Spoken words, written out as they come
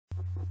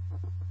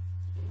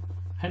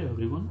Hello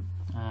everyone.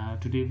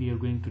 Today we are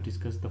going to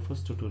discuss the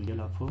first tutorial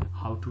of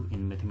how to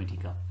in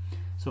Mathematica.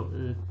 So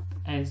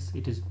as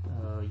it is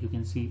you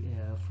can see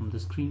from the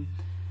screen,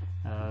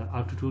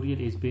 our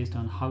tutorial is based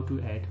on how to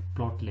add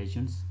plot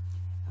legends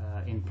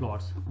in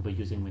plots by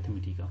using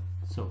Mathematica.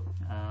 So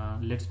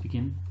let's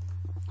begin.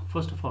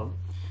 First of all,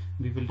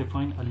 we will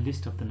define a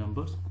list of the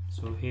numbers.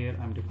 So here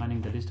I'm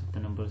defining the list of the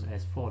numbers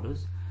as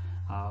follows.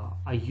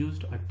 I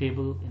used a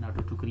table in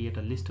order to create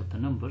a list of the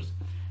numbers.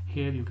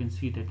 Here you can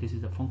see that this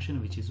is a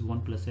function which is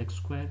 1 plus x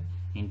squared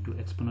into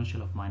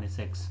exponential of minus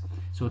x.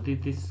 So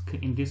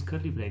in this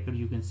curly bracket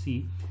you can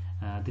see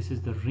this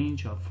is the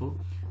range of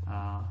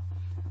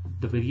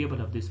the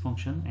variable of this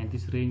function, and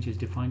this range is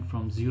defined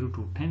from 0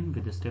 to 10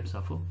 with the steps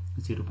of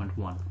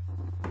 0.1.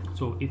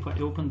 So if I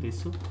open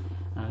this,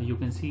 you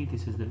can see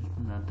this is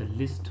the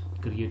list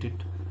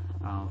created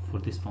for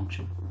this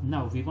function.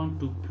 Now we want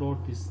to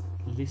plot this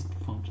list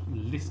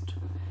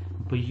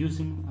by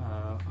using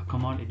a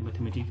command in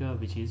Mathematica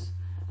which is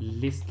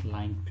list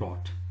line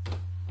plot.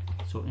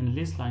 So in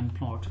list line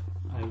plot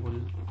I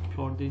will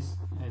plot this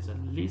as a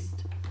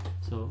list.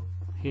 So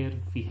here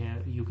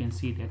you can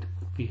see that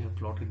we have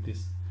plotted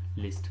this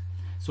list.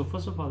 So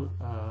first of all,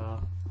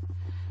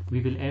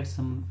 we will add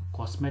some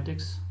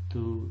cosmetics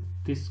to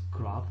this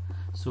graph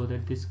so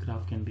that this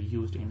graph can be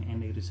used in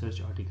any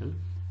research article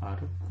or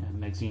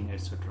magazine,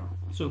 etc.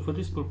 So for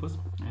this purpose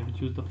I will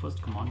use the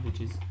first command,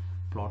 which is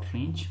plot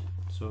range.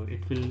 So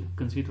it will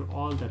consider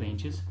all the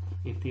ranges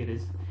if there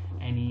is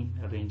any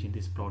range in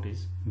this plot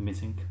is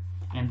missing,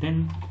 and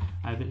then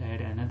I will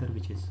add another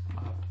which is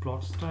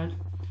plot style.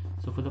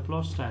 So for the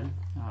plot style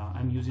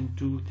I'm using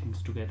two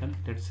things together.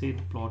 Let's say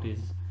the plot is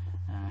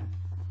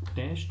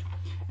dashed,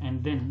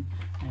 and then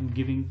I'm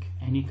giving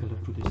any color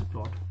to this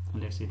plot.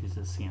 Let's say this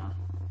is cyan.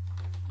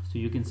 So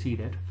you can see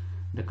that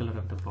the color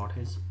of the plot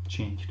has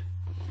changed,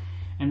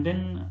 and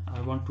then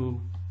I want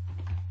to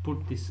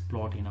put this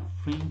plot in a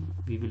frame.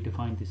 We will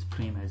define this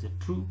frame as a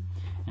true,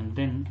 and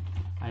then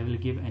I will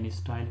give any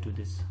style to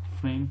this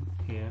frame.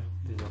 Here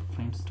this is a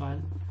frame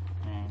style,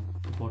 and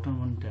the bottom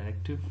one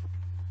directive,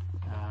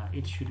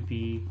 it should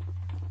be,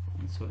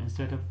 so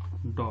instead of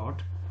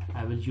dot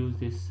I will use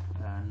this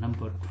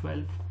number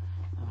 12,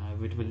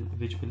 which will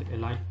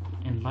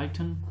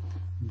enlighten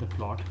the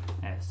plot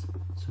as.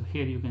 So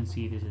here you can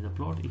see this is a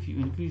plot. If you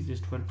increase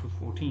this 12 to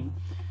 14,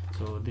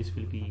 so this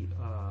will be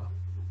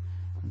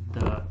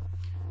the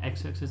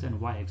x-axis and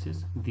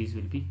y-axis, these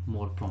will be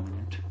more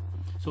prominent.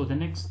 So the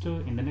next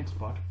in the next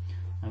part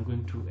I'm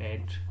going to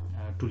add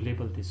to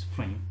label this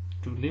frame.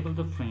 To label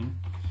the frame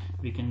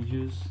we can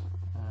use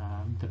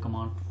the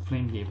command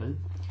frame label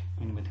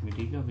in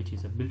Mathematica, which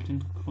is a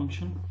built-in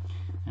function,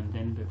 and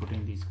then by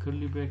putting these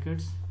curly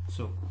brackets.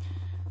 So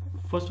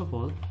first of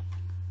all,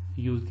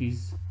 use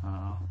these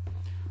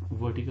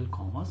vertical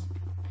commas.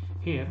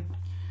 Here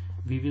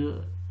we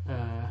will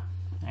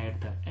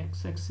add the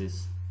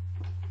x-axis,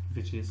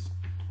 which is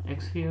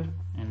x here,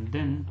 and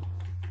then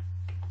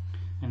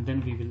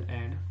we will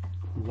add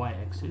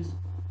y-axis,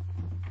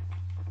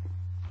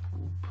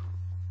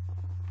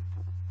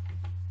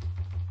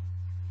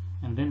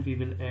 and then we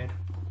will add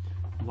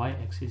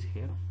y-axis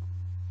here,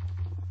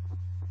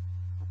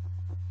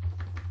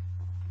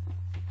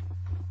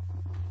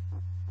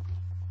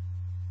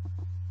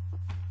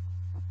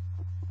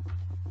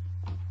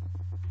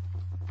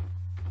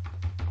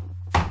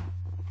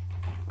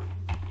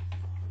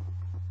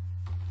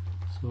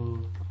 so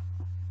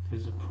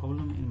there's a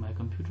problem in my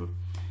computer.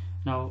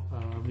 Now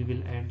we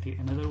will add the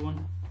another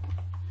one,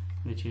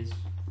 which is,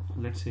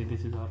 let's say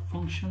this is our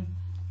function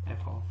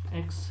f of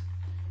x,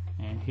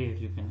 and here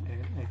you can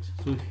add x.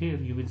 So here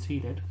you will see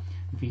that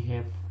we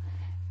have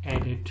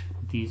added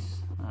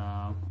these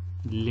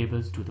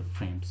labels to the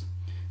frames.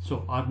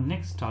 So our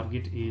next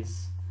target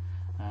is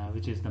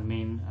which is the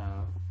main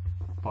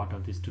part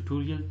of this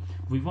tutorial.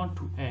 We want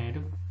to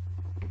add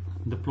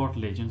the plot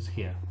legends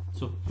here.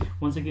 So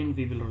once again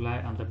we will rely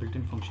on the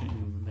built-in function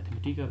in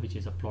Mathematica, which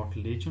is a plot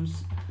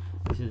legends.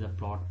 This is a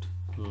plot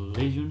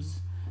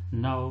legends.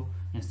 Now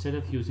instead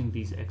of using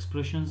these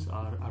expressions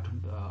or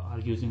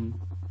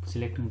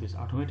selecting this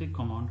automatic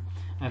command,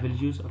 I will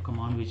use a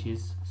command which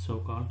is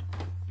so-called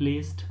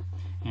placed,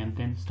 and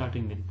then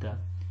starting with the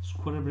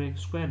square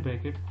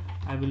bracket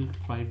I will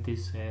write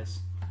this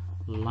as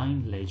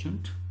line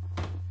legend.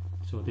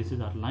 So this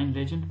is our line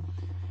legend,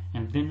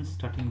 and then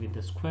starting with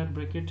the square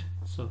bracket.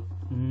 So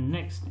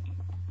next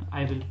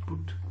I will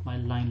put my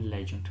line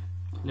legend.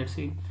 Let's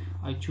say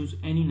I choose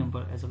any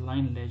number as a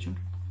line legend,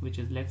 which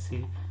is, let's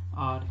say,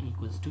 r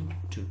equals to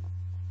 2.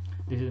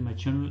 This is my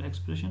general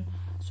expression,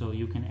 so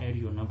you can add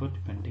your number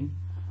depending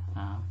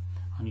on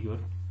your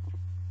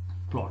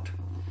plot.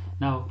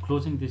 Now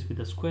closing this with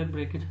a square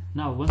bracket.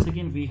 Now once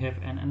again we have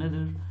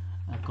another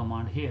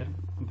command here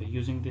by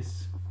using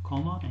this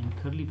comma and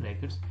curly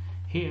brackets.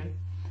 Here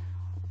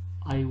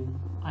I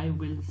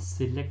will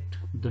select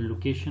the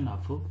location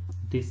of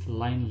this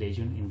line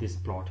legend in this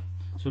plot.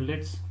 So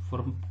let's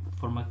for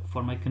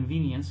my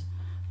convenience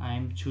I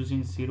am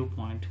choosing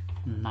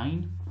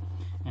 0.9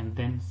 and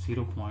then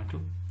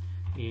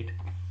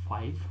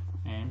 0.85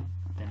 and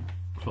then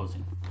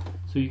closing.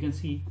 So you can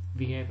see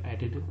we have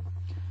added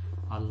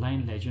a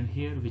line legend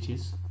here,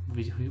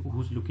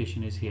 whose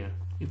location is here.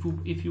 If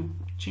you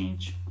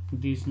change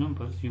these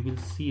numbers, you will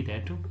see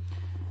that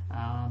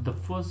the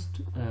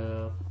first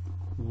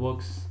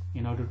works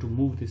in order to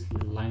move this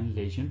line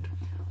legend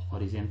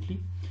horizontally,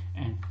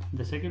 and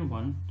the second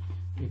one,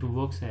 it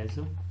works as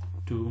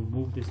to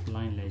move this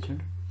line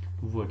legend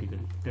vertically.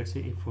 Let's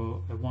say if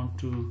I want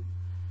to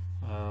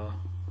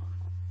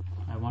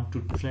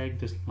drag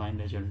this line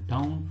legend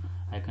down,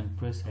 I can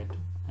press it,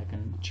 I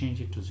can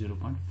change it to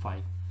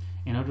 0.5.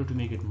 In order to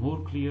make it more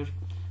clear,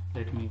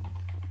 let me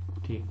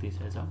take this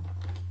as a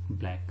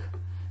black.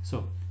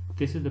 So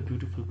this is the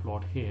beautiful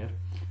plot here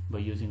by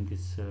using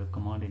this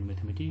command in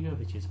Mathematica,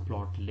 which is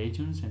plot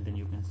legends, and then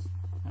you can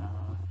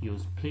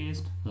use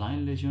placed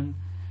line legend,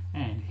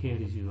 and here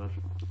is your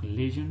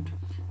legend,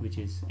 which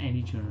is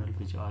any journal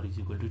which r is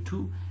equal to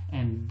 2,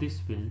 and this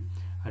will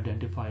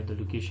identify the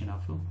location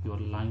of your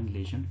line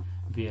legend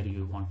where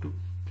you want to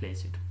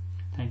place it.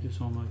 Thank you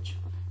so much.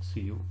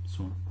 See you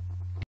soon.